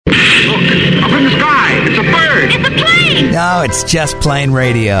No, it's Just Plain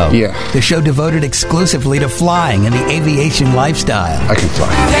Radio. Yeah. The show devoted exclusively to flying and the aviation lifestyle. I can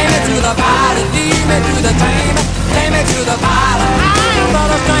fly. Take me to the pilot, lead me to the train. Take me to the pilot, I'm not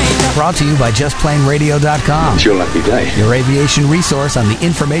a stranger. Brought to you by JustPlaneRadio.com. It's your lucky day. Your aviation resource on the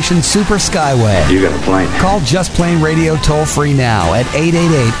information super skyway. You got a plane. Call Just Plain Radio toll free now at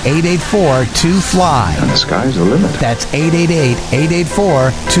 888-884-2FLY. And the sky's the limit. That's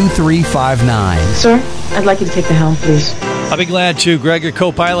 888-884-2359. Sir, I'd like you to take the helm, please. I'll be glad to. Greg, your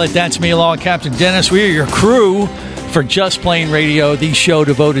co-pilot. That's me along Captain Dennis. We are your crew for Just Plain Radio, the show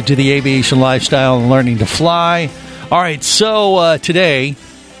devoted to the aviation lifestyle and learning to fly. All right, so today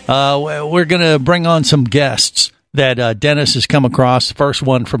we're going to bring on some guests that Dennis has come across. The first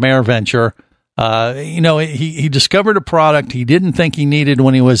one from AirVenture. He discovered a product he didn't think he needed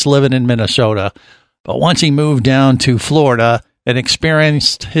when he was living in Minnesota. But once he moved down to Florida and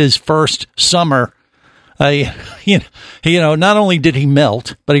experienced his first summer, not only did he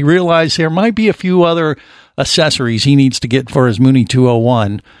melt, but he realized there might be a few other accessories he needs to get for his Mooney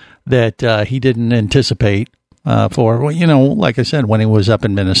 201 that he didn't anticipate like I said, when he was up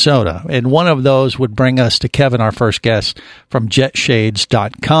in Minnesota. And one of those would bring us to Kevin, our first guest from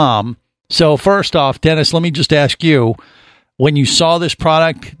jetshades.com. So first off, Dennis, let me just ask you, when you saw this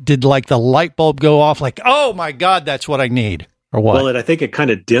product, did like the light bulb go off like, oh my God, that's what I need? Or what? Well, I think it kind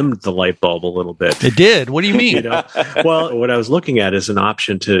of dimmed the light bulb a little bit. It did? What do you mean? Well, what I was looking at is an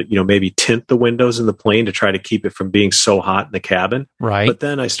option to, maybe tint the windows in the plane to try to keep it from being so hot in the cabin. Right. But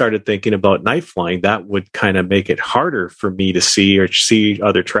then I started thinking about night flying. That would kind of make it harder for me to see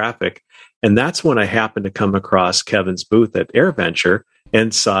other traffic. And that's when I happened to come across Kevin's booth at AirVenture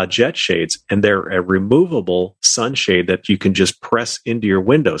and saw jet shades, and they're a removable sunshade that you can just press into your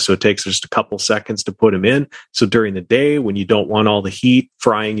window. So it takes just a couple seconds to put them in. So during the day, when you don't want all the heat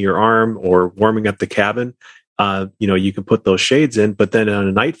frying your arm or warming up the cabin, you can put those shades in. But then on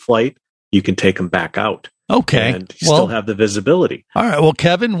a night flight, you can take them back out. Okay. And you still have the visibility. All right. Well,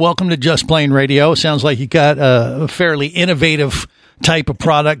 Kevin, welcome to Just Plain Radio. Sounds like you got a fairly innovative type of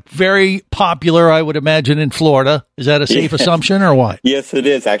product. Very popular, I would imagine, in Florida. Is that a safe assumption or what? Yes, it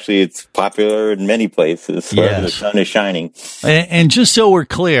is. Actually, it's popular in many places where the sun is shining. And just so we're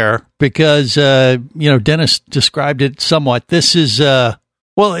clear, because, Dennis described it somewhat, this is,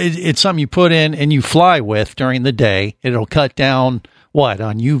 it's something you put in and you fly with during the day. It'll cut down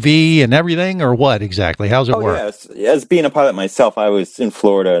on UV and everything, or what exactly? How's it work? Yes. As being a pilot myself, I was in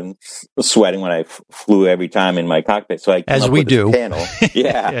Florida and sweating when I flew every time in my cockpit. So I came up with this panel.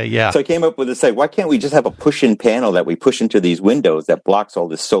 Yeah. So I came up with this, why can't we just have a push-in panel that we push into these windows that blocks all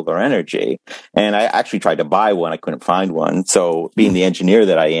this solar energy? And I actually tried to buy one. I couldn't find one. So being the engineer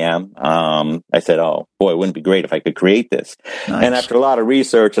that I am, I said, oh, boy, it wouldn't be great if I could create this. Nice. And after a lot of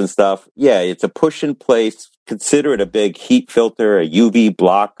research and stuff, it's a push-in-place. Consider it a big heat filter, a UV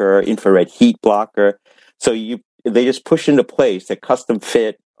blocker, infrared heat blocker. So they just push into place. They're custom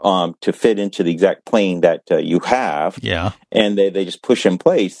fit to fit into the exact plane that you have. Yeah. And they just push in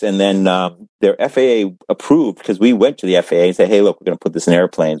place. And then they're FAA approved, because we went to the FAA and said, hey, look, we're going to put this in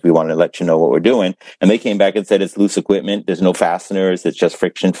airplanes. We want to let you know what we're doing. And they came back and said it's loose equipment. There's no fasteners. It's just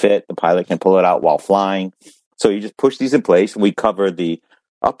friction fit. The pilot can pull it out while flying. So you just push these in place. We cover the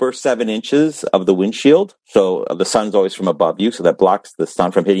upper 7 inches of the windshield. So the sun's always from above you. So that blocks the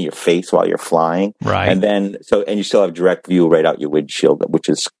sun from hitting your face while you're flying. Right. And then, and you still have direct view right out your windshield, which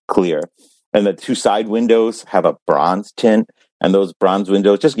is clear. And the 2 side windows have a bronze tint. And those bronze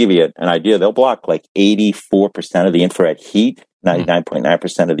windows, just to give you an idea, they'll block like 84% of the infrared heat,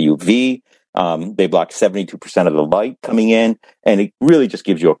 99.9% of the UV. They block 72% of the light coming in. And it really just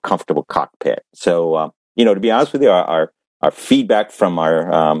gives you a comfortable cockpit. So, to be honest with you, our feedback from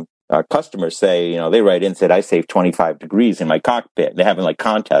our customers say, they write in and said, I saved 25 degrees in my cockpit. They're having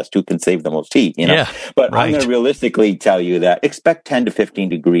contest who can save the most heat, Yeah, But right. I'm going to realistically tell you that expect 10 to 15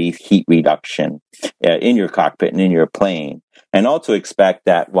 degrees heat reduction in your cockpit and in your plane. And also expect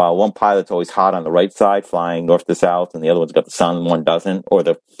that while one pilot's always hot on the right side, flying north to south, and the other one's got the sun and one doesn't, or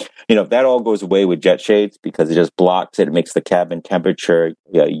that all goes away with jet shades, because it just blocks it. It makes the cabin temperature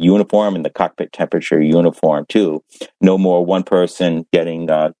uniform and the cockpit temperature uniform too. No more one person getting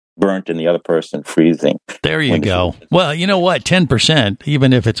burnt and the other person freezing. There you go. Well, you know what? 10%,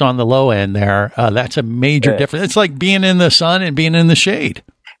 even if it's on the low end there, that's a major difference. It's like being in the sun and being in the shade.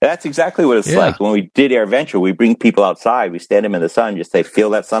 That's exactly what it's like. When we did AirVenture, we bring people outside, we stand them in the sun, just say,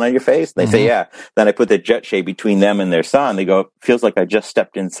 feel that sun on your face? And they say, yeah. Then I put the jet shade between them and their sun. They go, feels like I just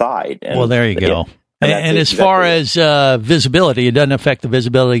stepped inside. And, well, there you go. And as far as visibility, it doesn't affect the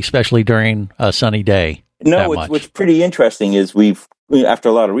visibility, especially during a sunny day. No, what's pretty interesting is we've after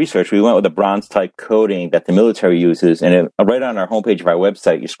a lot of research, we went with a bronze type coating that the military uses. And right on our homepage of our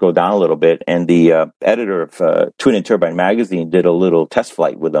website, you scroll down a little bit, and the editor of Twin and Turbine magazine did a little test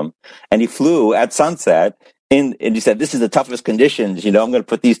flight with them. And he flew at sunset, and he said, "This is the toughest conditions. I'm going to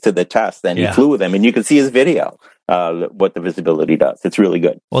put these to the test." And he flew with them, and you can see his video. What the visibility does. It's really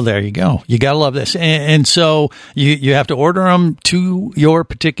good. Well, there you go. You got to love this. And so you have to order them to your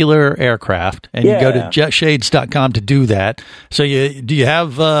particular aircraft, and you go to jetshades.com to do that. So do you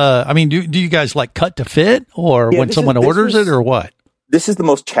have, do you guys like cut to fit, or when someone orders it, or what? This is the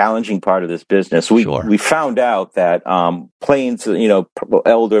most challenging part of this business. We found out that planes,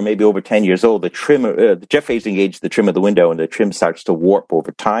 elder, maybe over 10 years old, the trim, the jet phase engaged the trim of the window, and the trim starts to warp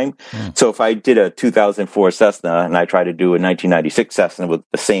over time. So if I did a 2004 Cessna and I try to do a 1996 Cessna with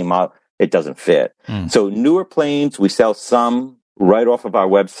the same model, it doesn't fit. So newer planes, we sell some right off of our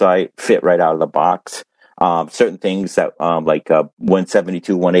website, fit right out of the box. Certain things that, like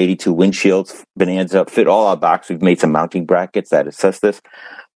 172, 182 windshields, Bonanza, fit all our box. We've made some mounting brackets that assess this.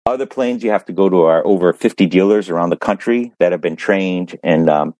 Other planes, you have to go to our over 50 dealers around the country that have been trained, and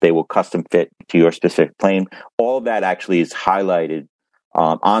they will custom fit to your specific plane. All of that actually is highlighted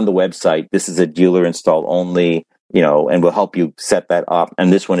on the website. This is a dealer install only, and we'll help you set that up.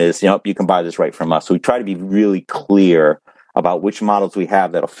 And this one is, you can buy this right from us. So we try to be really clear about which models we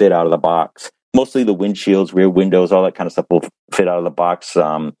have that'll fit out of the box. Mostly the windshields, rear windows, all that kind of stuff will fit out of the box.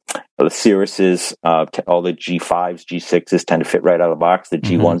 The Cirruses, all the G5s, G6s tend to fit right out of the box. The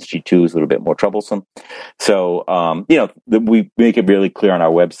G1s, G2s, a little bit more troublesome. So, we make it really clear on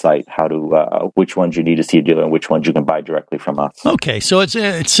our website how to, which ones you need to see a dealer and which ones you can buy directly from us. Okay, so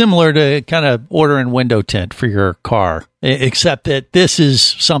it's similar to kind of ordering window tint for your car, except that this is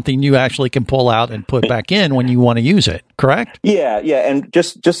something you actually can pull out and put back in when you want to use it, correct? Yeah. And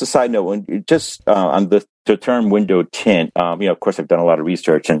just a side note, on the term window tint, of course, I've done a lot of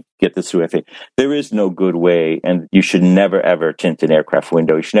research and get this through FAA. There is no good way, and you should never, ever tint an aircraft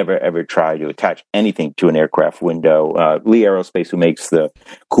window. You should never, ever try to attach anything to an aircraft window. Lee Aerospace, who makes the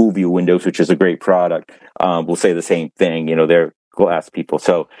Cool View windows, which is a great product, will say the same thing. They're glass people.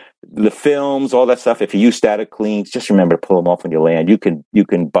 So the films, all that stuff, if you use static cleans, just remember to pull them off when you land. You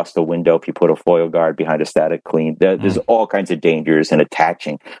can bust a window if you put a foil guard behind a static clean. There's all kinds of dangers in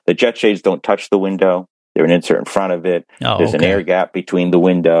attaching. The jet shades don't touch the window. They're an insert in front of it. There's an air gap between the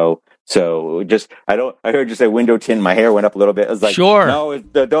window. So I heard you say window tint. My hair went up a little bit. I was like, sure. No,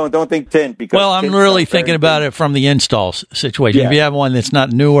 don't think tint. Because I'm really thinking about it from the install situation. Yeah. If you have one that's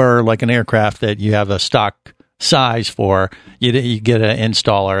not newer, like an aircraft that you have a stock size for, you get an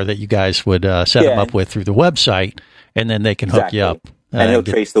installer that you guys would set them up with through the website, and then they can hook you up. And he'll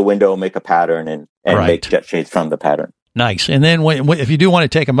trace the window, make a pattern, and make jet shades from the pattern. Nice. And then if you do want to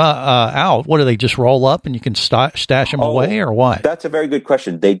take them out, what do they just roll up and you can stash them away, or what? That's a very good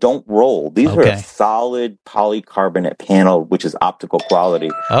question. They don't roll. These are a solid polycarbonate panel, which is optical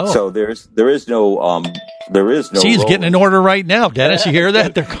quality. So there is no See, he's getting an order right now, Dennis. You hear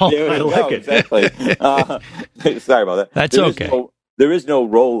that? They're calling. I like it. Exactly. Sorry about that. That's okay. There is no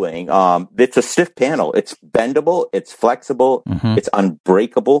rolling. It's a stiff panel. It's bendable. It's flexible. It's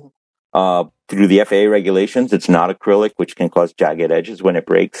unbreakable. Through the FAA regulations, it's not acrylic, which can cause jagged edges when it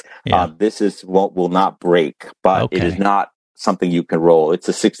breaks. This will not break, but it is not something you can roll. It's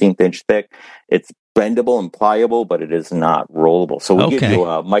a 16th inch thick. It's bendable and pliable, but it is not rollable. So we give you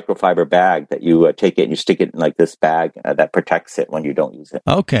a microfiber bag that you take it and you stick it in like this bag that protects it when you don't use it.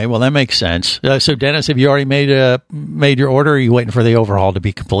 Okay, well, that makes sense. So, Dennis, have you already made your order, or are you waiting for the overhaul to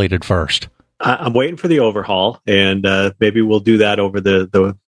be completed first? I'm waiting for the overhaul, and maybe we'll do that over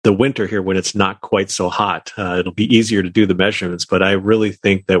the winter here when it's not quite so hot. It'll be easier to do the measurements, but I really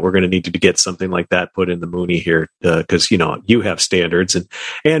think that we're going to need to get something like that put in the Mooney here because, you have standards.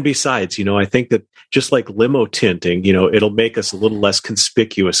 And besides, I think that just like limo tinting, it'll make us a little less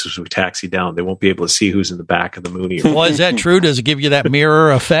conspicuous as we taxi down. They won't be able to see who's in the back of the Mooney. Well, is that true? Does it give you that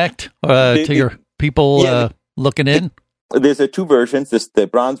mirror effect to your people looking in? There's two versions. The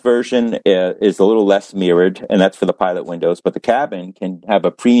bronze version is a little less mirrored, and that's for the pilot windows. But the cabin can have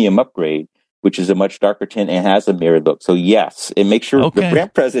a premium upgrade, which is a much darker tint and has a mirrored look. So yes, it makes sure the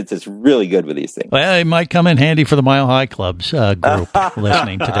brand presence is really good with these things. Well, it might come in handy for the Mile High Club's group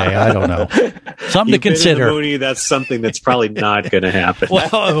listening today. I don't know. Something to consider. Been in the Mooney, that's something that's probably not going to happen.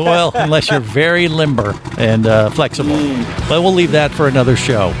 well, unless you're very limber and flexible. But we'll leave that for another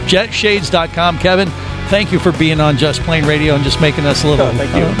show. Jetshades.com, Kevin. Thank you for being on Just Plain Radio and just making us a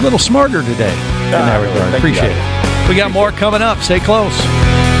little smarter today. I appreciate it. We got more coming up. Stay close.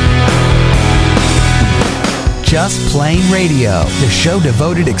 Just Plain Radio, the show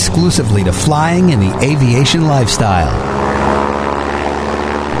devoted exclusively to flying and the aviation lifestyle.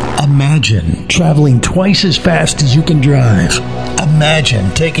 Imagine traveling twice as fast as you can drive.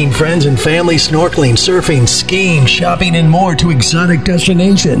 Imagine taking friends and family snorkeling, surfing, skiing, shopping, and more to exotic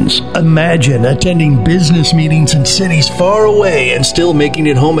destinations. Imagine attending business meetings in cities far away and still making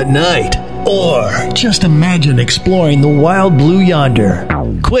it home at night. Or just imagine exploring the wild blue yonder.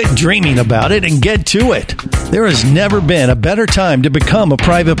 Quit dreaming about it and get to it. There has never been a better time to become a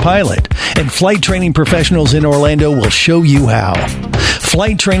private pilot, and Flight Training Professionals in Orlando will show you how.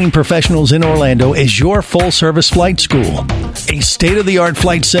 Flight Training Professionals in Orlando is your full-service flight school. A state-of-the-art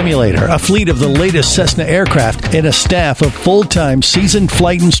flight simulator, a fleet of the latest Cessna aircraft, and a staff of full-time seasoned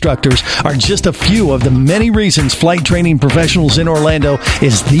flight instructors are just a few of the many reasons Flight Training Professionals in Orlando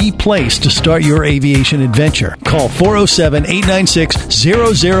is the place to start your aviation adventure. Call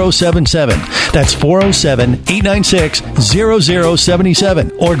 407-896-0077. That's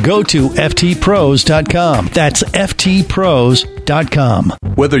 407-896-0077. Or go to ftpros.com. That's ftpros.com.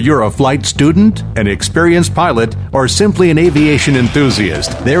 Whether you're a flight student, an experienced pilot, or simply an aviation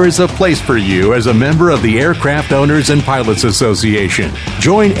enthusiast, there is a place for you as a member of the Aircraft Owners and Pilots Association.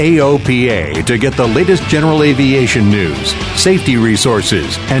 Join AOPA to get the latest general aviation news, safety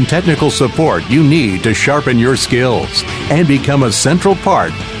resources, and technical support you need to sharpen your skills and become a central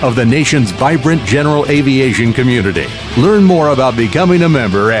part of the nation's vibrant general aviation community. Learn more about becoming a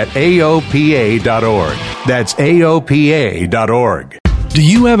member at AOPA.org. That's AOPA.org. Do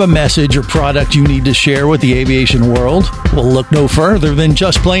you have a message or product you need to share with the aviation world? Well, look no further than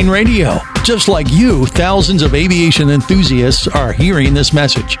Just Plane Radio. Just like you, thousands of aviation enthusiasts are hearing this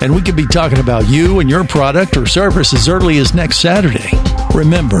message, and we could be talking about you and your product or service as early as next Saturday.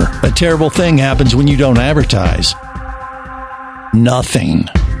 Remember, a terrible thing happens when you don't advertise. Nothing.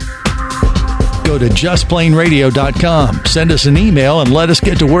 Go to justplaneradio.com, send us an email, and let us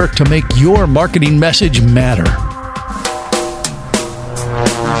get to work to make your marketing message matter.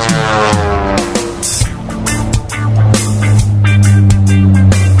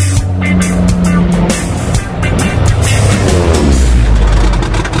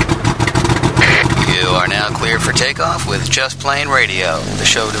 Takeoff with Just Plane Radio, the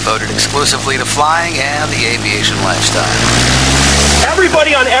show devoted exclusively to flying and the aviation lifestyle.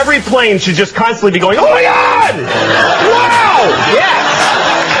 Everybody on every plane should just constantly be going, oh my God! Wow!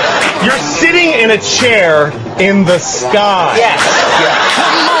 Yes! You're sitting in a chair in the sky. Yes. Yes.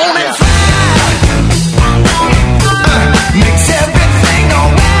 Come on and fly. Makes everything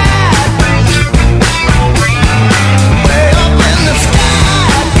alright. Way up in the sky.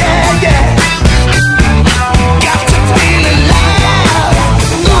 Yeah, yeah.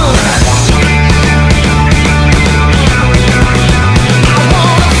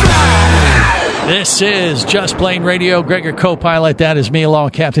 This is Just Plane Radio. Greg, your co-pilot. That is me, along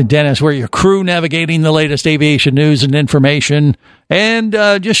with Captain Dennis. We're your crew navigating the latest aviation news and information, and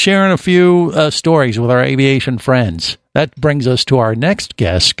just sharing a few stories with our aviation friends. That brings us to our next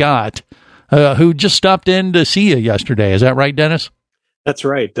guest, Scott, who just stopped in to see you yesterday. Is that right, Dennis? That's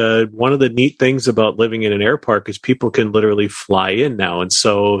right. One of the neat things about living in an air park is people can literally fly in now. And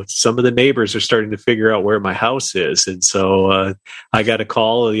so some of the neighbors are starting to figure out where my house is. And so I got a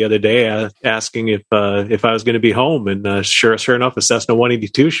call the other day asking if I was going to be home. And sure enough, a Cessna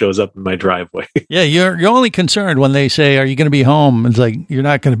 182 shows up in my driveway. Yeah, you're only concerned when they say, are you going to be home? It's like, you're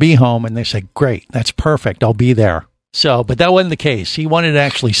not going to be home. And they say, great, that's perfect. I'll be there. So, but that wasn't the case. He wanted to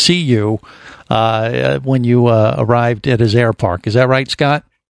actually see you when you arrived at his air park. Is that right, Scott?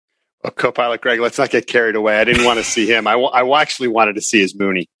 Well, co-pilot Greg, let's not get carried away. I didn't want to see him. I actually wanted to see his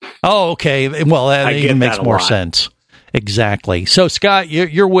Mooney. Oh, okay. Well, that even makes more sense. Exactly. So, Scott,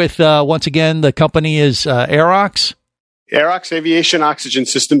 you're with, once again, the company is Aerox? Aerox Aviation Oxygen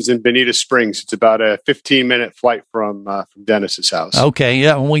Systems in Bonita Springs. It's about a 15-minute flight from Dennis's house. Okay,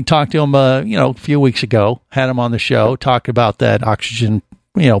 yeah. When we talked to him, a few weeks ago, had him on the show, talked about that oxygen,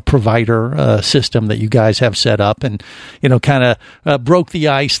 provider system that you guys have set up, and kind of broke the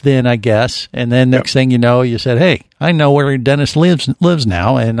ice. Then I guess, and then next thing you know, you said, "Hey, I know where Dennis lives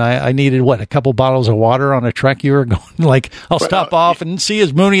now, and I needed a couple bottles of water on a trek. You were going like, I'll stop off and see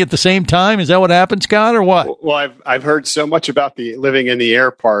his Mooney at the same time. Is that what happened, Scott, or what?" Well, I've heard so much about the living in the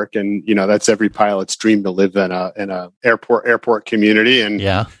air park, and that's every pilot's dream to live in a airport community, and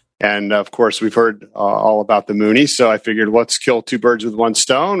yeah. And of course, we've heard all about the Mooney. So I figured, let's kill two birds with one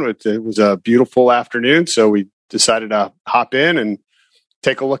stone. It was a beautiful afternoon, so we decided to hop in and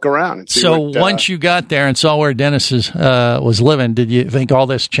take a look around. And see once you got there and saw where Dennis was living, did you think all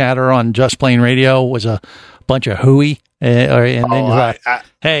this chatter on Just Plane Radio was a bunch of hooey? Hey, I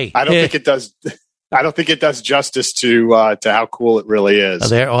don't think it does. I don't think it does justice to how cool it really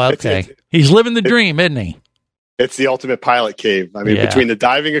is. Okay, he's living the dream, isn't he? it's the ultimate pilot cave. I mean, between the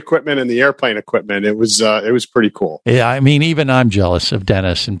diving equipment and the airplane equipment, it was pretty cool. Yeah, I mean, even I'm jealous of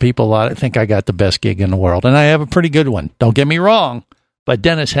Dennis, and people think I got the best gig in the world, and I have a pretty good one. Don't get me wrong, but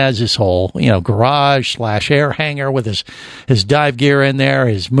Dennis has his whole, garage / air hangar with his dive gear in there,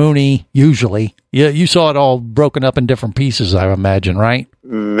 his Mooney, usually. Yeah, you saw it all broken up in different pieces, I imagine, right?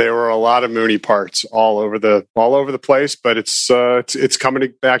 There were a lot of Mooney parts all over the place, but it's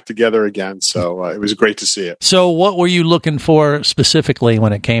coming back together again. So it was great to see it. So what were you looking for specifically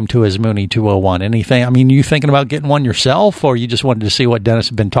when it came to his Mooney 201? Anything? I mean, you thinking about getting one yourself, or you just wanted to see what Dennis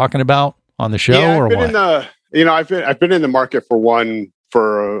had been talking about on the show, or what? I've been in the market for one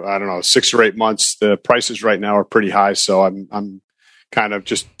for I don't know 6 or 8 months. The prices right now are pretty high, so I'm kind of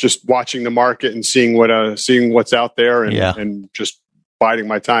just watching the market and seeing what's out there and just biding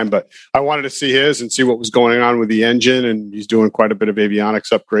my time. But I wanted to see his and see what was going on with the engine, and he's doing quite a bit of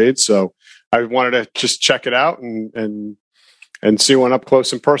avionics upgrades. So I wanted to just check it out and see one up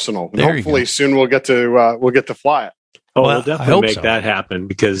close and personal. And hopefully soon we'll get to fly it. Oh, we'll definitely make that happen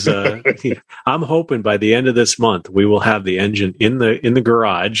because I'm hoping by the end of this month we will have the engine in the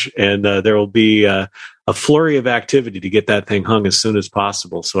garage, and there will be a flurry of activity to get that thing hung as soon as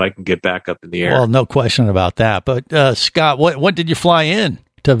possible so I can get back up in the air. Well, no question about that. But Scott, what did you fly in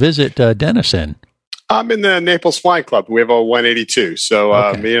to visit Dennis in? I'm in the Naples Flying Club. We have a 182.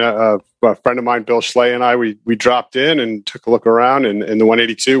 So me and a friend of mine, Bill Schley, and I, we dropped in and took a look around in the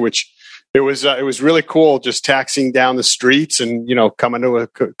 182, which it was really cool just taxiing down the streets and, coming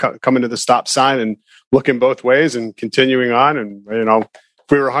to the stop sign and looking both ways and continuing on. And, if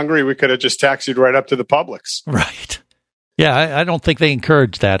we were hungry, we could have just taxied right up to the Publix. Right. Yeah, I don't think they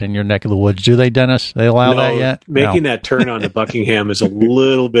encourage that in your neck of the woods, do they, Dennis? They allow that yet? Making that turn onto Buckingham is a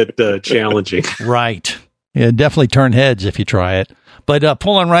little bit challenging. Right. Yeah, definitely turn heads if you try it. But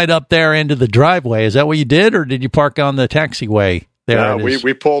pulling right up there into the driveway, is that what you did, or did you park on the taxiway there? No,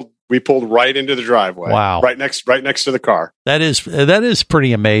 we pulled right into the driveway. Wow. Right next to the car. That is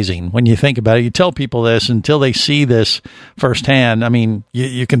pretty amazing when you think about it. You tell people this until they see this firsthand. I mean,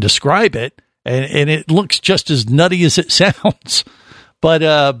 you can describe it and it looks just as nutty as it sounds, but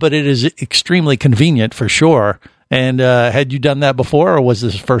it is extremely convenient for sure. And had you done that before, or was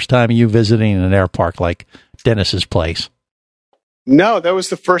this the first time you visiting an air park like Dennis's place? No, that was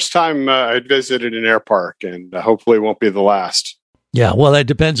the first time I'd visited an air park, and hopefully it won't be the last. Yeah, well, that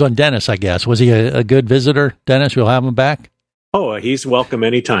depends on Dennis, I guess. Was he a good visitor, Dennis? We'll have him back? Oh, he's welcome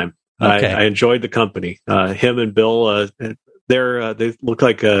anytime. Okay. I enjoyed the company. Him and Bill, they look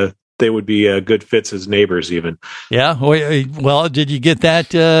like they would be good fits as neighbors even. Yeah? Well, did you get that,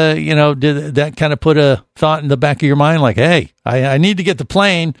 did that kind of put a thought in the back of your mind like, hey, I need to get the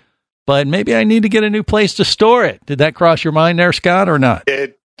plane, but maybe I need to get a new place to store it. Did that cross your mind there, Scott, or not?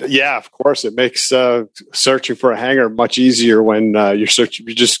 Yeah, of course. It makes searching for a hangar much easier when you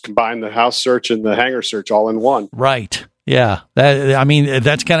just combine the house search and the hangar search all in one. Right. Yeah.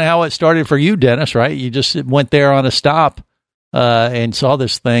 That's kind of how it started for you, Dennis, right? You just went there on a stop and saw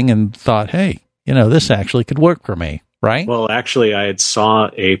this thing and thought, hey, this actually could work for me, right? Well, actually, I had saw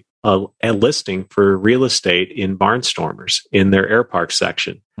a listing for real estate in Barnstormers in their air park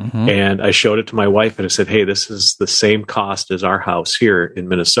section. Mm-hmm. And I showed it to my wife and I said, hey, this is the same cost as our house here in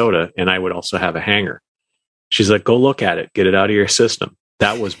Minnesota. And I would also have a hangar. She's like, go look at it. Get it out of your system.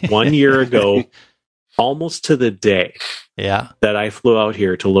 That was 1 year ago, almost to the day that I flew out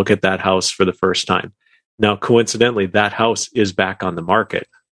here to look at that house for the first time. Now, coincidentally, that house is back on the market.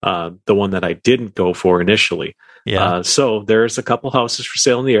 The one that I didn't go for initially. Yeah. So there's a couple houses for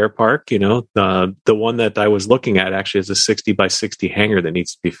sale in the air park. The one that I was looking at actually is a 60 by 60 hangar that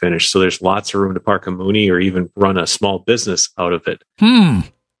needs to be finished. So there's lots of room to park a Mooney or even run a small business out of it.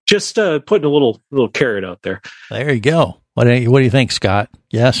 Just putting a little carrot out there. There you go. What do you think, Scott?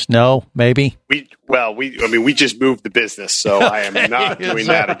 Yes, no, maybe? We just moved the business, so I am not doing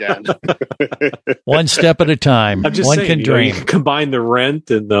that again. One step at a time. I'm just One saying, can dream. You can combine the rent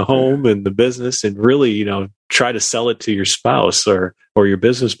and the home and the business and really, try to sell it to your spouse or your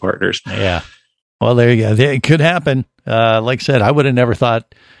business partners. Yeah. Well, there you go. It could happen. Like I said, I would have never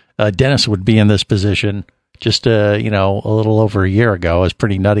thought Dennis would be in this position. Just a little over a year ago. It was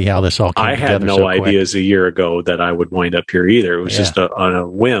pretty nutty how this all came together. I had no ideas a year ago that I would wind up here either. It was just on a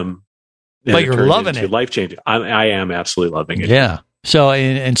whim. But you're loving it. Life changing. I am absolutely loving it. Yeah. So,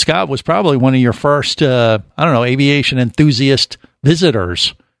 and Scott was probably one of your first, aviation enthusiast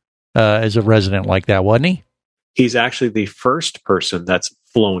visitors as a resident like that, wasn't he? He's actually the first person that's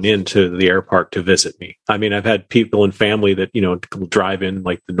flown into the air park to visit me. I mean, I've had people and family that, drive in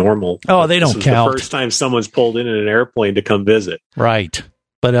like the normal. Oh, they don't count. The first time someone's pulled in an airplane to come visit. Right.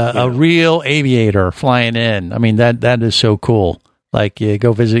 But a real aviator flying in, I mean, that is so cool. Like, you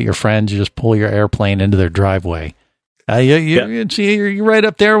go visit your friends, you just pull your airplane into their driveway. You're right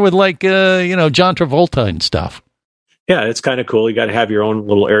up there with, like, John Travolta and stuff. Yeah, it's kind of cool. You got to have your own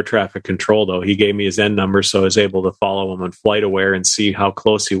little air traffic control, though. He gave me his N number, so I was able to follow him on FlightAware and see how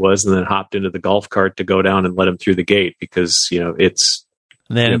close he was, and then hopped into the golf cart to go down and let him through the gate because, it's...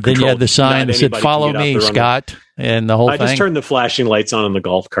 Then you had the sign that said, "Follow me, Scott," and the whole thing. I just turned the flashing lights on the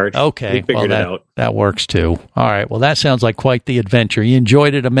golf cart. Okay. We figured it out. That works, too. All right. Well, that sounds like quite the adventure. You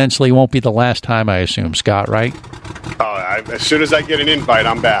enjoyed it immensely. Won't be the last time, I assume, Scott, right? As soon as I get an invite,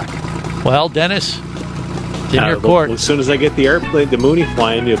 I'm back. Well, Dennis, it's in your court. As soon as I get the airplane, the Mooney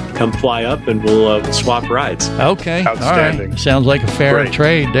flying, you come fly up and we'll swap rides. Okay. Outstanding. All right. Sounds like a fair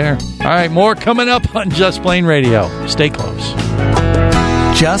trade there. All right. More coming up on Just Plane Radio. Stay close.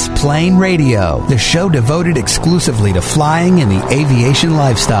 Just Plane Radio, the show devoted exclusively to flying and the aviation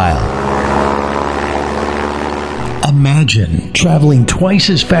lifestyle. Imagine traveling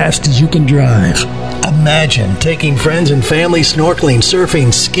twice as fast as you can drive. Imagine taking friends and family snorkeling,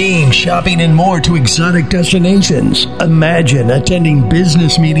 surfing, skiing, shopping, and more to exotic destinations. Imagine attending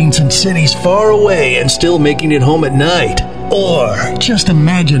business meetings in cities far away and still making it home at night. Or just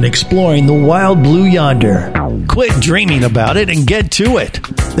imagine exploring the wild blue yonder. Quit dreaming about it and get to it.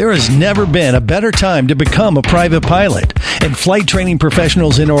 There has never been a better time to become a private pilot, and Flight Training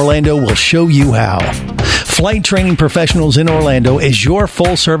Professionals in Orlando will show you how. Flight Training Professionals in Orlando is your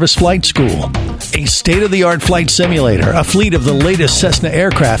full-service flight school. A state-of-the-art flight simulator, a fleet of the latest Cessna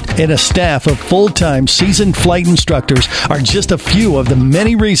aircraft, and a staff of full-time seasoned flight instructors are just a few of the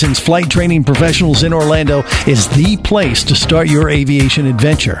many reasons Flight Training Professionals in Orlando is the place to start your aviation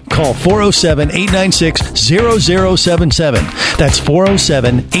adventure. Call 407-896-0077. That's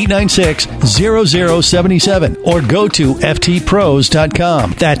 407-896-0077. Or go to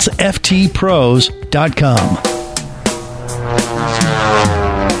ftpros.com. That's ftpros.com.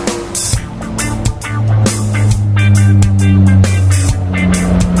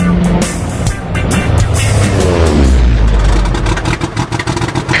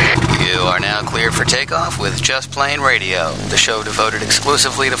 For takeoff with Just Plane Radio, the show devoted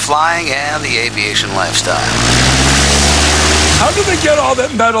exclusively to flying and the aviation lifestyle. How do they get all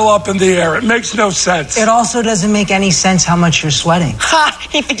that metal up in the air? It makes no sense. It also doesn't make any sense how much you're sweating. Ha!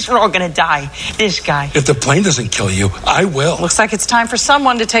 He thinks we're all gonna die. This guy. If the plane doesn't kill you, I will. Looks like it's time for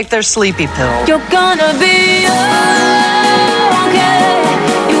someone to take their sleepy pill. You're gonna be okay.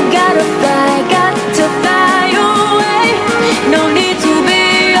 You gotta fly, got to fly away. No need to be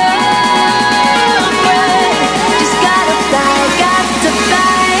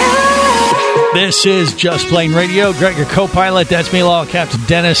This is Just Plane Radio. Greg, your co-pilot. That's me, Law Captain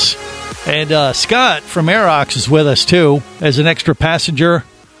Dennis. And Scott from Aerox is with us, too, as an extra passenger.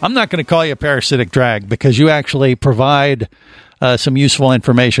 I'm not going to call you a parasitic drag because you actually provide some useful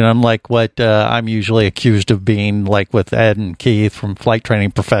information, unlike what I'm usually accused of being, like with Ed and Keith from Flight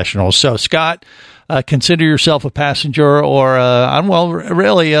Training Professionals. So, Scott, consider yourself a passenger or,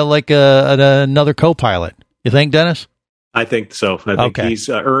 really like another co-pilot. You think, Dennis? I think so. I think he's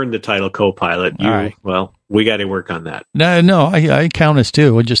earned the title co-pilot. All right. Well, we got to work on that. No, I count as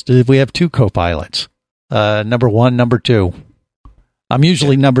two. We have two co-pilots. Number one, number two. I'm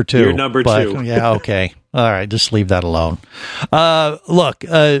usually number two. You're number two. Yeah, okay. All right, just leave that alone. Look,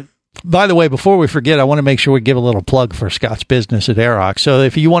 by the way, before we forget, I want to make sure we give a little plug for Scott's business at Aerox. So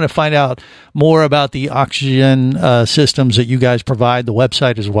if you want to find out more about the oxygen systems that you guys provide, the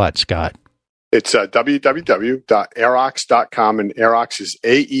website is what, Scott? It's www.aerox.com, and Aerox is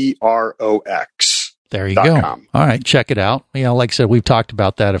AEROX. There you go. All right, check it out. Like I said, we've talked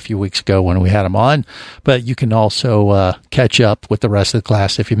about that a few weeks ago when we had him on, but you can also catch up with the rest of the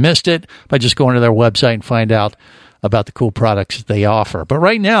class if you missed it by just going to their website and find out about the cool products that they offer. But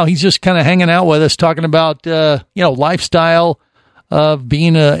right now, he's just kind of hanging out with us, talking about lifestyle of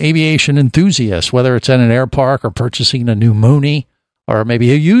being an aviation enthusiast, whether it's at an air park or purchasing a new Mooney or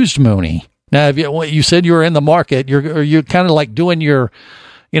maybe a used Mooney. Now, you said you were in the market. You're kind of like doing your,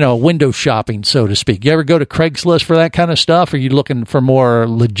 window shopping, so to speak. You ever go to Craigslist for that kind of stuff? Or are you looking for more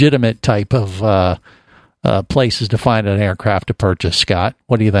legitimate type of places to find an aircraft to purchase, Scott?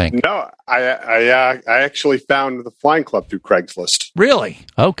 What do you think? No, I actually found the Flying Club through Craigslist. Really?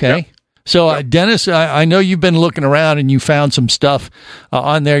 Okay. Yep. So, Dennis, I know you've been looking around and you found some stuff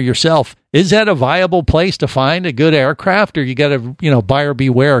on there yourself. Is that a viable place to find a good aircraft, or you got to, buyer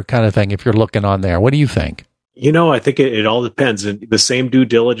beware kind of thing if you're looking on there? What do you think? I think it all depends. And the same due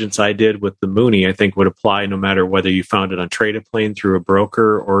diligence I did with the Mooney, I think would apply no matter whether you found it on Trade-A-Plane through a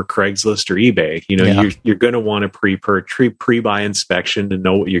broker or Craigslist or eBay. You're going to want a pre-buy inspection to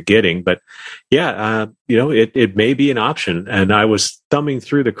know what you're getting. But it may be an option. And I was thumbing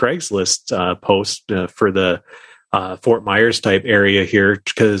through the Craigslist post for the Fort Myers type area here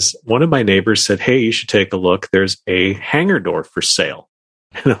because one of my neighbors said, "Hey, you should take a look. There's a hangar door for sale."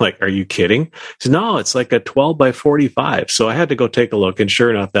 And I'm like, "Are you kidding?" He said, "No, it's like a 12 by 45. So I had to go take a look, and sure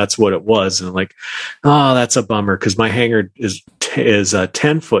enough, that's what it was. And I'm like, "Oh, that's a bummer," because my hangar is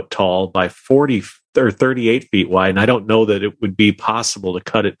 10 foot tall by 40 or 38 feet wide, and I don't know that it would be possible to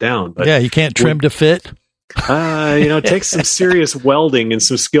cut it down. But yeah, you can't trim to fit. It takes some serious welding and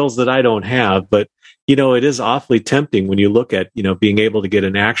some skills that I don't have, but. It is awfully tempting when you look at, being able to get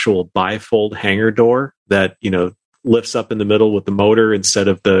an actual bifold hangar door that, lifts up in the middle with the motor instead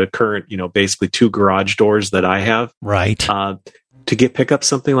of the current, basically 2 garage doors that I have. Right. To pick up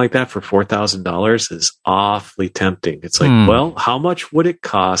something like that for $4,000 is awfully tempting. It's like, well, how much would it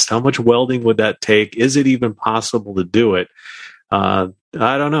cost? How much welding would that take? Is it even possible to do it?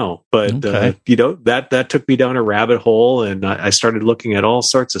 I don't know, but that took me down a rabbit hole, and I started looking at all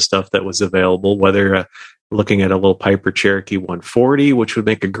sorts of stuff that was available. Whether looking at a little Piper Cherokee 140, which would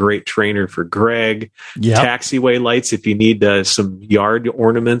make a great trainer for Greg. Yep. Taxiway lights, if you need some yard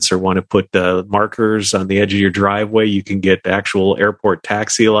ornaments or want to put markers on the edge of your driveway, you can get actual airport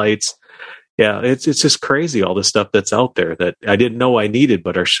taxi lights. Yeah, it's just crazy, all the stuff that's out there that I didn't know I needed,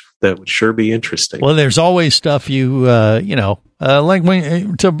 but that would sure be interesting. Well, there's always stuff like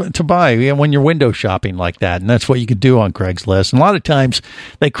when to buy when you're window shopping like that, and that's what you could do on Craigslist. And a lot of times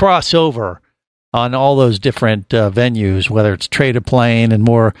they cross over on all those different venues, whether it's Trade-A-Plane and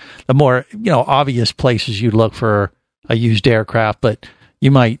the more obvious places you look for a used aircraft, but you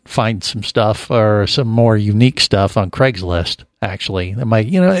might find some stuff or some more unique stuff on Craigslist. Actually, that might,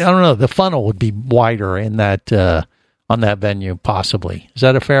 I don't know. The funnel would be wider in that on that venue, possibly. Is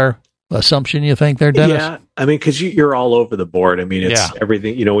that a fair assumption, you think, there, Dennis? Yeah, because you're all over the board. It's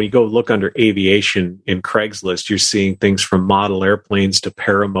everything. When you go look under aviation in Craigslist, you're seeing things from model airplanes to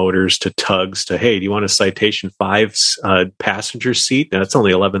paramotors to tugs to, hey, do you want a Citation 5 passenger seat? That's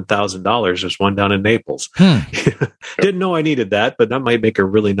only $11,000. There's one down in Naples. Didn't know I needed that, but that might make a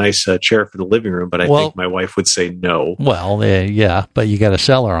really nice chair for the living room. But I think my wife would say no. Well, yeah, but you got to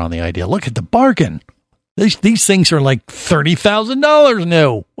sell her on the idea. Look at the bargain. These things are like $30,000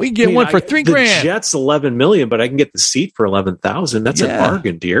 new. We get one for $3,000. The jet's $11 million, but I can get the seat for $11,000. That's a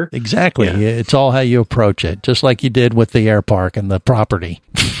bargain, dear. Exactly. Yeah. It's all how you approach it, just like you did with the air park and the property.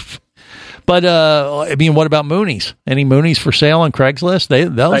 But what about Moonies? Any Moonies for sale on Craigslist?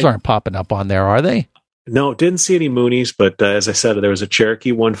 Those aren't popping up on there, are they? No, didn't see any Moonies, but as I said, there was a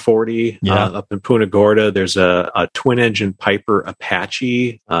Cherokee 140 up in Punta Gorda. There's a twin-engine Piper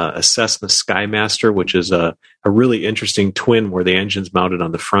Apache, a Cessna Skymaster, which is a really interesting twin where the engine's mounted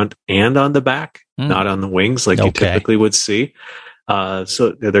on the front and on the back, not on the wings like you typically would see.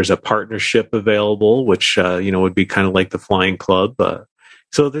 So there's a partnership available, which would be kind of like the Flying Club.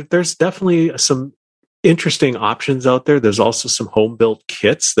 So there's definitely some interesting options out there. There's also some home built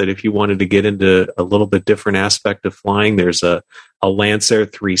kits that if you wanted to get into a little bit different aspect of flying, there's a Lancer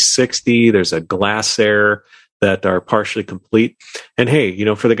 360, there's a Glassair that are partially complete. And hey,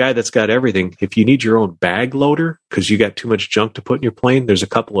 for the guy that's got everything, if you need your own bag loader because you got too much junk to put in your plane, there's a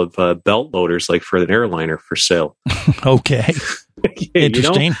couple of belt loaders like for an airliner for sale. Okay.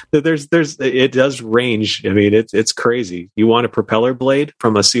 Interesting. It does range. It's crazy. You want a propeller blade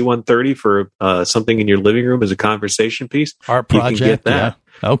from a C-130 for something in your living room as a conversation piece? Art project. You can get that.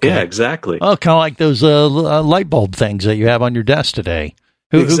 Yeah. Okay. Yeah, exactly. Oh, kind of like those light bulb things that you have on your desk today.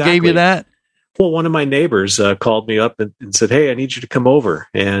 Who gave you that? Well, one of my neighbors called me up and said, "Hey, I need you to come over."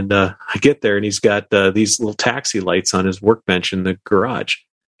 And I get there, and he's got these little taxi lights on his workbench in the garage.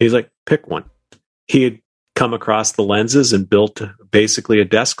 He's like, "Pick one." He had come across the lenses and built basically a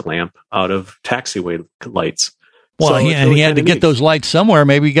desk lamp out of taxiway lights. Well, so he had to get those lights somewhere.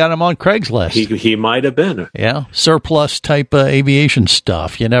 Maybe he got them on Craigslist. He might have been. Yeah, surplus type aviation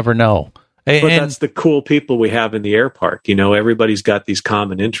stuff. You never know. But that's the cool people we have in the air park. Everybody's got these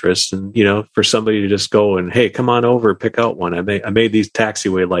common interests, and for somebody to just go and, hey, come on over, pick out one. I made these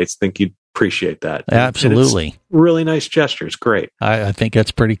taxiway lights. Think you'd appreciate that. Absolutely, and it's really nice gestures. Great. I think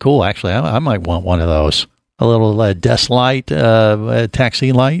that's pretty cool. Actually, I might want one of those. A little desk light,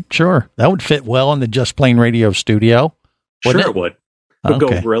 taxi light. Sure, that would fit well in the Just Plain Radio studio. Sure, it would. It would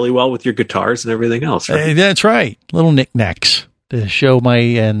go really well with your guitars and everything else. Right? That's right. Little knickknacks to show my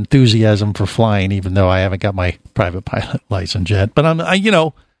enthusiasm for flying, even though I haven't got my private pilot license yet. But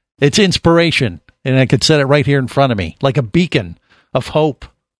it's inspiration. and I could set it right here in front of me, like a beacon of hope.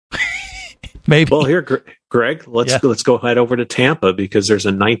 Maybe. Well, here, Greg, let's go head over to Tampa because there's a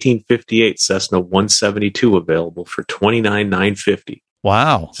 1958 Cessna 172 available for $29,950.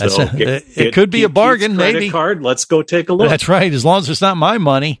 Wow, so it could be a bargain. Maybe card. Let's go take a look. That's right. As long as it's not my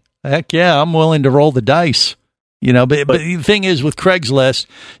money, heck yeah, I'm willing to roll the dice. But the thing is, with Craigslist,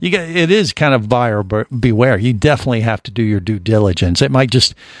 it is kind of buyer beware. You definitely have to do your due diligence. It might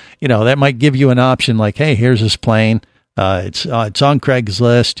just, that might give you an option like, hey, here's this plane. It's on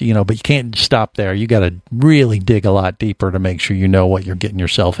Craigslist, but you can't stop there. You got to really dig a lot deeper to make sure you know what you're getting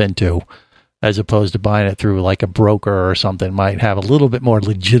yourself into, as opposed to buying it through like a broker or something. Might have a little bit more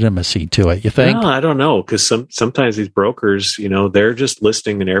legitimacy to it. You think? No, I don't know, because sometimes these brokers, they're just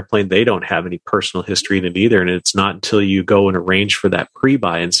listing an airplane. They don't have any personal history in it either, and it's not until you go and arrange for that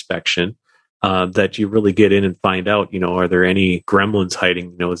pre-buy inspection that you really get in and find out. Are there any gremlins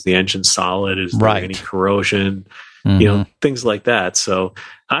hiding? Is the engine solid? Is there any corrosion? Mm-hmm. Things like that. So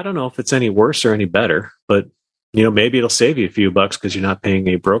I don't know if it's any worse or any better, but maybe it'll save you a few bucks because you're not paying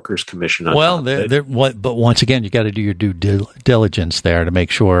a broker's commission on but once again, you got to do your due diligence there to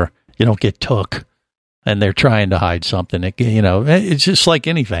make sure you don't get took and they're trying to hide something. It's just like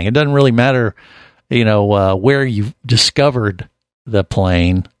anything. It doesn't really matter, where you discovered the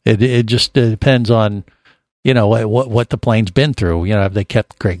plane. It just depends on, what the plane's been through. Have they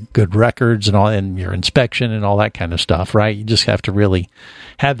kept good records and all, and your inspection and all that kind of stuff, right? You just have to really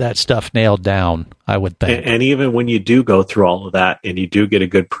have that stuff nailed down, I would think. And even when you do go through all of that and you do get a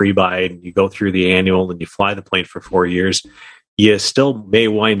good pre-buy and you go through the annual and you fly the plane for 4 years, you still may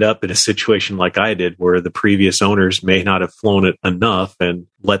wind up in a situation like I did where the previous owners may not have flown it enough and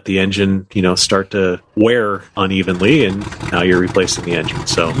let the engine, start to wear unevenly, and now you're replacing the engine.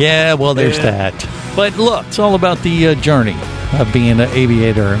 So yeah, well, there's that. But look, it's all about the journey of being an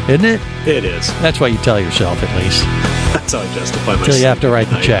aviator, isn't it? It is. That's what you tell yourself, at least. That's how I justify myself. Until you have to write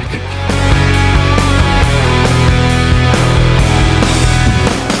the check.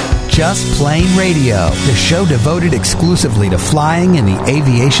 Just Plane Radio, the show devoted exclusively to flying and the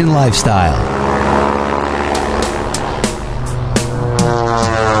aviation lifestyle.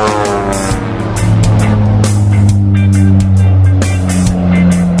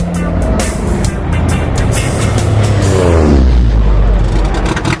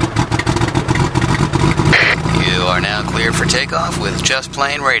 You are now cleared for takeoff with Just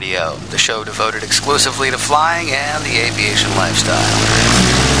Plane Radio, the show devoted exclusively to flying and the aviation lifestyle.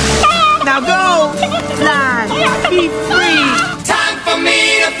 Now go, fly, be free. Time for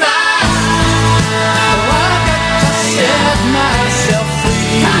me to fly. Oh, I got to set myself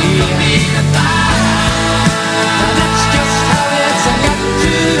free. Time for me to fly. And that's just how it's got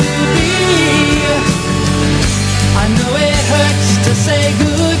to be. I know it hurts to say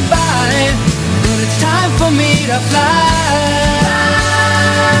goodbye, but it's time for me to fly.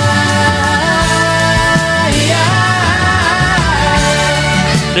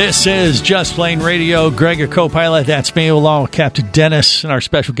 This is Just Plane Radio. Greg, your co-pilot. That's me, along with Captain Dennis and our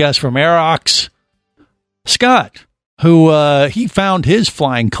special guest from Aerox, Scott, who he found his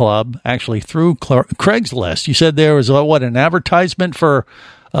flying club actually through Craigslist. You said there was, an advertisement for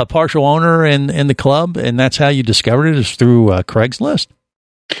a partial owner in the club, and that's how you discovered it, is through Craigslist?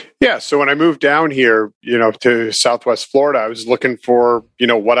 Yeah, so when I moved down here, to Southwest Florida, I was looking for,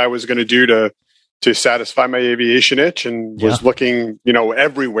 what I was going to do to satisfy my aviation itch, and was looking,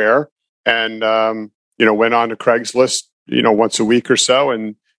 everywhere, and, went on to Craigslist, once a week or so,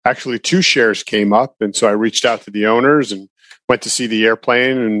 and actually 2 shares came up. And so I reached out to the owners and went to see the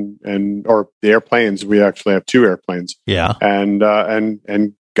airplane or the airplanes. We actually have 2 airplanes. Yeah. And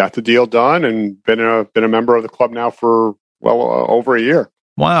got the deal done, and been a member of the club now for, over a year.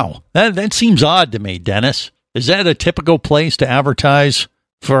 Wow. That seems odd to me, Dennis. Is that a typical place to advertise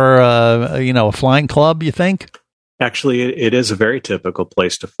for a flying club, you think? Actually, it is a very typical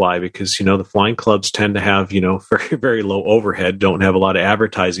place to fly because, the flying clubs tend to have, very, very low overhead, don't have a lot of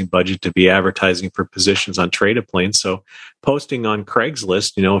advertising budget to be advertising for positions on traded planes. So posting on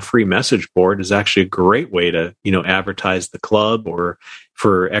Craigslist, a free message board is actually a great way to, advertise the club, or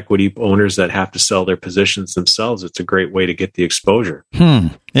for equity owners that have to sell their positions themselves. It's a great way to get the exposure.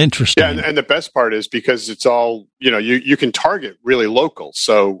 Interesting. Yeah, and the best part is because it's all, you can target really local.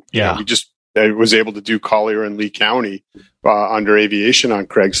 So I was able to do Collier and Lee County under aviation on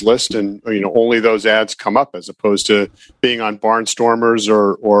Craigslist, and only those ads come up as opposed to being on Barnstormers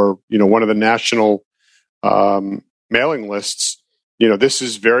or one of the national mailing lists. This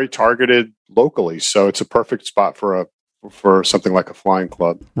is very targeted locally, so it's a perfect spot for something like a flying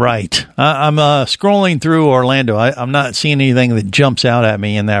club. Right. I'm scrolling through Orlando. I'm not seeing anything that jumps out at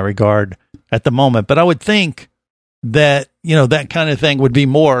me in that regard. at the moment. But I would think that, that kind of thing would be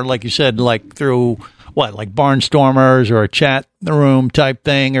more, like you said, like through like Barnstormers or a chat room type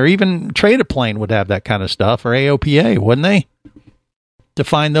thing, or even Trade a Plane would have that kind of stuff, or AOPA, wouldn't they? To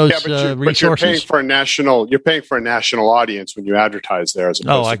find those resources. But you're paying for a national audience when you advertise there. As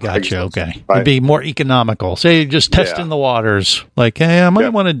opposed I to got you. Craigslist, Okay. right? It'd be more economical. Say you're just testing the waters. Like, hey, I might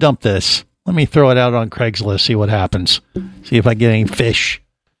want to dump this. Let me throw it out on Craigslist, see what happens. See if I get any fish.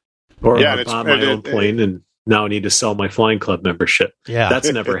 Or I'm on my own plane and now I need to sell my flying club membership. Yeah.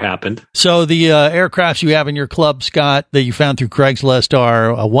 That's never happened. So the aircrafts you have in your club, Scott, that you found through Craigslist are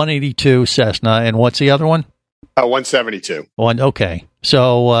a 182 Cessna, and what's the other one? 172. Okay.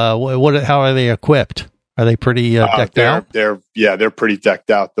 So how are they equipped? Are they pretty decked out? They're pretty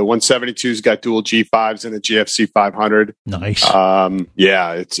decked out. The 172's got dual G5s and a GFC 500. Nice.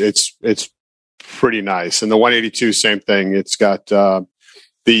 It's pretty nice. And the 182, same thing. It's got the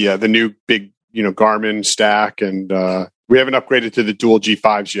new big Garmin stack, and we haven't upgraded to the dual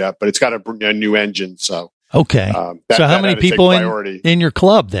G5s yet, but it's got a new engine. So okay. So how many people in your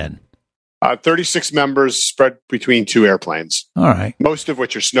club then? 36 members spread between 2 airplanes. All right. Most of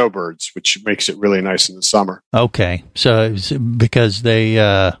which are snowbirds, which makes it really nice in the summer. Okay. So because they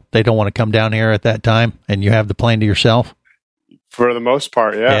don't want to come down here at that time, and you have the plane to yourself? For the most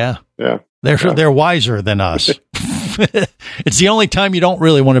part, yeah. They're wiser than us. It's the only time you don't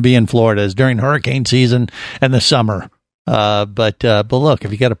really want to be in Florida is during hurricane season and the summer. But look,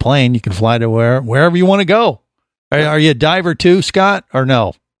 if you got a plane, you can fly to wherever you want to go. Are you a diver too, Scott, or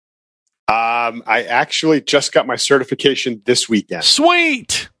no? I actually just got my certification this weekend.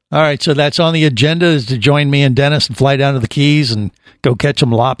 Sweet. All right, so that's on the agenda, is to join me and Dennis and fly down to the Keys and go catch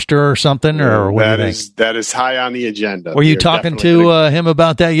some lobster or something, or what do you think? That is high on the agenda. Were you talking to him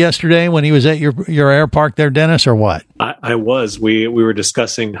about that yesterday when he was at your air park there, Dennis, or what? I was. We were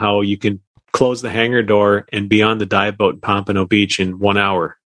discussing how you can close the hangar door and be on the dive boat in Pompano Beach in 1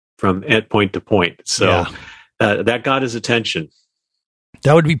 hour from end point to point. So that got his attention.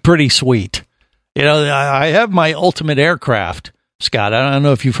 That would be pretty sweet. I have my ultimate aircraft, Scott. I don't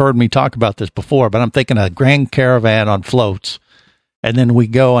know if you've heard me talk about this before, but I'm thinking a Grand Caravan on floats, and then we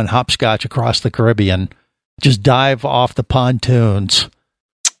go and hopscotch across the Caribbean, just dive off the pontoons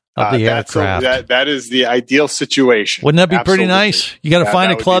of the aircraft. That is the ideal situation. Wouldn't that be pretty nice? You got to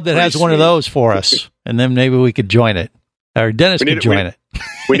find a club that has one of those for us, and then maybe we could join it. Or Dennis could join it.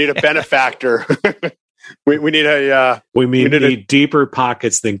 We need a benefactor. We need deeper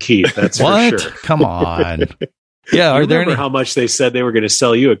pockets than Keith. That's for sure. Come on. Yeah, are there how much they said they were going to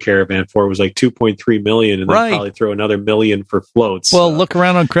sell you a caravan for? It was like $2.3 million, and then probably throw another $1 million for floats. Well, look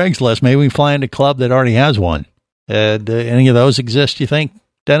around on Craigslist. Maybe we fly into a club that already has one. Do any of those exist, you think,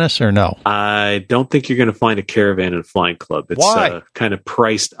 Dennis, or no? I don't think you're going to find a caravan in a flying club. It's kind of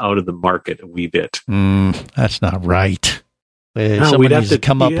priced out of the market a wee bit. That's not right. No, we'd have to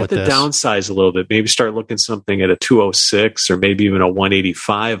downsize a little bit. Maybe start looking something at a 206 or maybe even a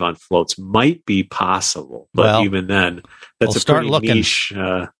 185 on floats might be possible. But even then, that's a pretty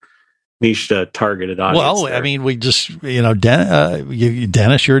niche targeted audience. Well, there. I mean, we just,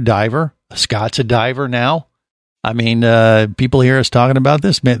 Dennis, you're a diver. Scott's a diver now. I mean, people hear us talking about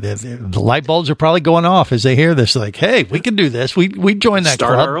this. Man, the light bulbs are probably going off as they hear this. Like, hey, we can do this. We join that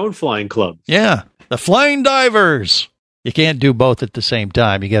club. Start our own flying club. Yeah, the Flying Divers. You can't do both at the same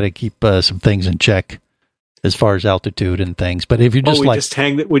time. You got to keep some things in check as far as altitude and things. But if you just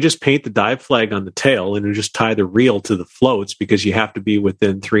we just paint the dive flag on the tail and we just tie the reel to the floats because you have to be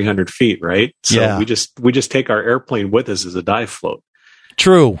within 300 feet, right? So we just take our airplane with us as a dive float.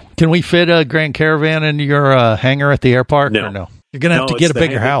 True. Can we fit a Grand Caravan into your hangar at the air park? No. Or no? You're going to have to get a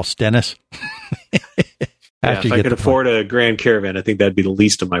bigger house, Dennis. If I could afford a Grand Caravan, I think that'd be the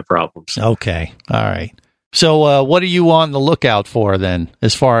least of my problems. Okay. All right. So what are you on the lookout for then,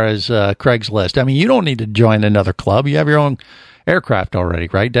 as far as Craigslist? I mean, you don't need to join another club. You have your own aircraft already,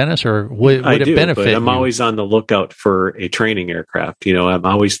 right, Dennis? Or would it benefit you? I'm always on the lookout for a training aircraft. I'm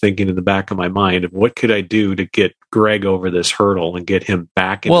always thinking in the back of my mind of what could I do to get Greg over this hurdle and get him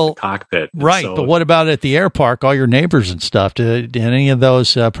back into the cockpit. Right, but what about at the air park, all your neighbors and stuff? Do any of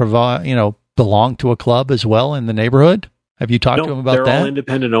those belong to a club as well in the neighborhood? Have you talked to them about that? They're all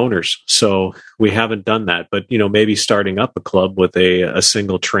independent owners, so we haven't done that. But maybe starting up a club with a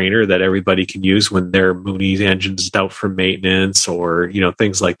single trainer that everybody can use when their Mooney engine's out for maintenance, or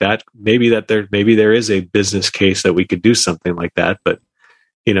things like that. Maybe there is a business case that we could do something like that. But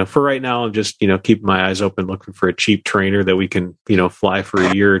for right now, I'm just keeping my eyes open, looking for a cheap trainer that we can fly for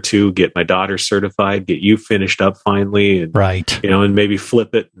a year or two, get my daughter certified, get you finished up finally, and right, and maybe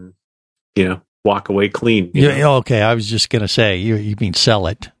flip it and walk away clean. Yeah, okay, I was just going to say, you mean sell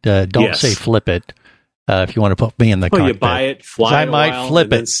it. Don't say flip it. If you want to put me in the cockpit. You buy it, fly it a might while,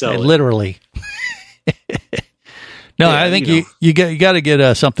 flip and it, sell it. Literally. No, yeah, I think you got to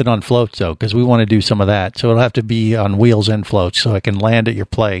get something on floats, though, because we want to do some of that. So it'll have to be on wheels and floats so I can land at your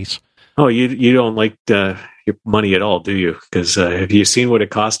place. Oh, you don't like your money at all, do you? Because have you seen what it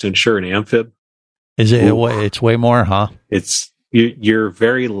costs to insure an amphib? Is it? It's way more, huh? You're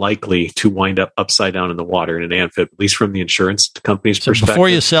very likely to wind up upside down in the water in an amphib, at least from the insurance company's perspective. Before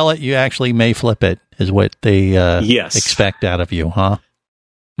you sell it, you actually may flip it, is what they expect out of you, huh?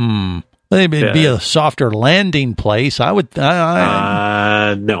 Maybe it'd be a softer landing place. I would. No,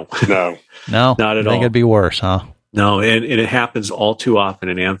 not at all. I think it'd be worse, huh? No, and it happens all too often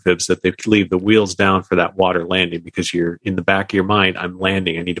in amphibs that they leave the wheels down for that water landing because you're in the back of your mind, I'm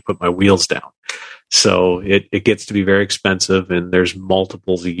landing, I need to put my wheels down. So it gets to be very expensive, and there's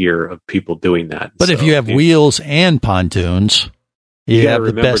multiples a year of people doing that. But if you have wheels and pontoons, you have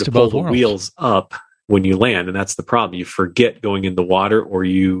the best of both worlds. The wheels up when you land, and that's the problem. You forget going in the water, or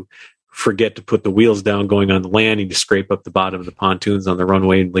you forget to put the wheels down going on the landing to scrape up the bottom of the pontoons on the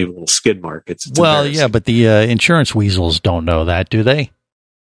runway and leave a little skid mark. It's yeah, but the insurance weasels don't know that, do they?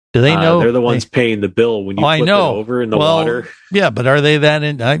 Do they know? They're the ones paying the bill when you flip it over in the water. Yeah, but are they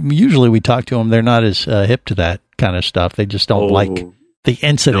that? Usually we talk to them. They're not as hip to that kind of stuff. They just don't like the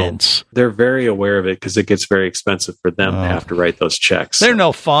incidents. No, they're very aware of it because it gets very expensive for them to have to write those checks. They're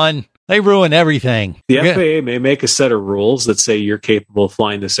no fun. They ruin everything. The FAA may make a set of rules that say you're capable of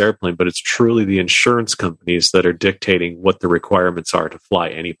flying this airplane, but it's truly the insurance companies that are dictating what the requirements are to fly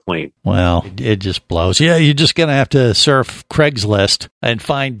any plane. Well, it just blows. Yeah, you're just going to have to surf Craigslist and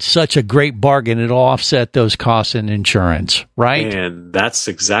find such a great bargain. It'll offset those costs in insurance, right? And that's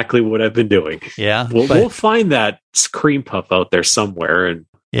exactly what I've been doing. Yeah. We'll find that cream puff out there somewhere, and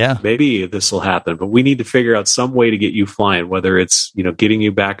maybe this will happen, but we need to figure out some way to get you flying, whether it's, getting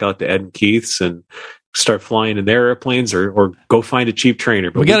you back out to Ed and Keith's and start flying in their airplanes or go find a cheap trainer.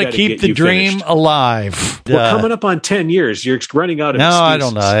 But we got to keep the dream alive. We're coming up on 10 years. You're running out of excuses. I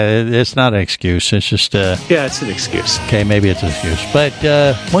don't know. It's not an excuse. It's just it's an excuse. Okay, maybe it's an excuse. But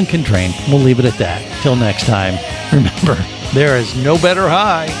one can train. We'll leave it at that. Till next time, remember, there is no better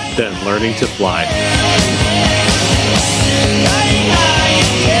high than learning to fly.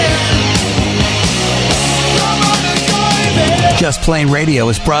 Just Plain Radio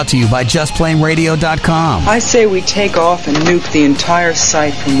is brought to you by JustPlainRadio.com. I say we take off and nuke the entire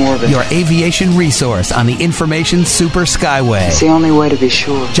site from orbit. Your aviation resource on the information super skyway. It's the only way to be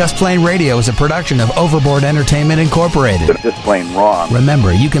sure. Just Plain Radio is a production of Overboard Entertainment Incorporated. Just plain wrong.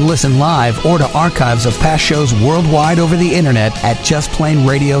 Remember, you can listen live or to archives of past shows worldwide over the internet at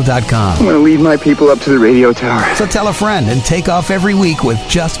JustPlainRadio.com. I'm going to lead my people up to the radio tower. So tell a friend and take off every week with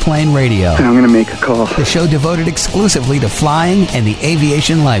Just Plain Radio. And I'm going to make a call. The show devoted exclusively to flying and the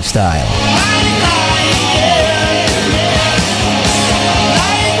aviation lifestyle.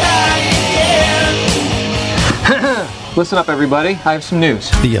 Listen up, everybody. I have some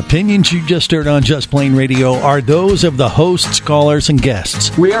news. The opinions you just heard on Just Plain Radio are those of the hosts, callers, and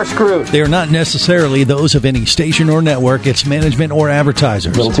guests. We are screwed. They are not necessarily those of any station or network, its management, or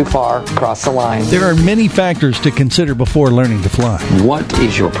advertisers. A little too far, across the line. There are many factors to consider before learning to fly. What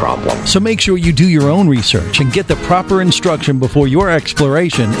is your problem? So make sure you do your own research and get the proper instruction before your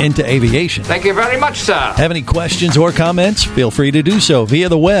exploration into aviation. Thank you very much, sir. Have any questions or comments? Feel free to do so via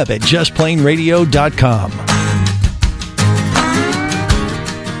the web at JustPlainRadio.com.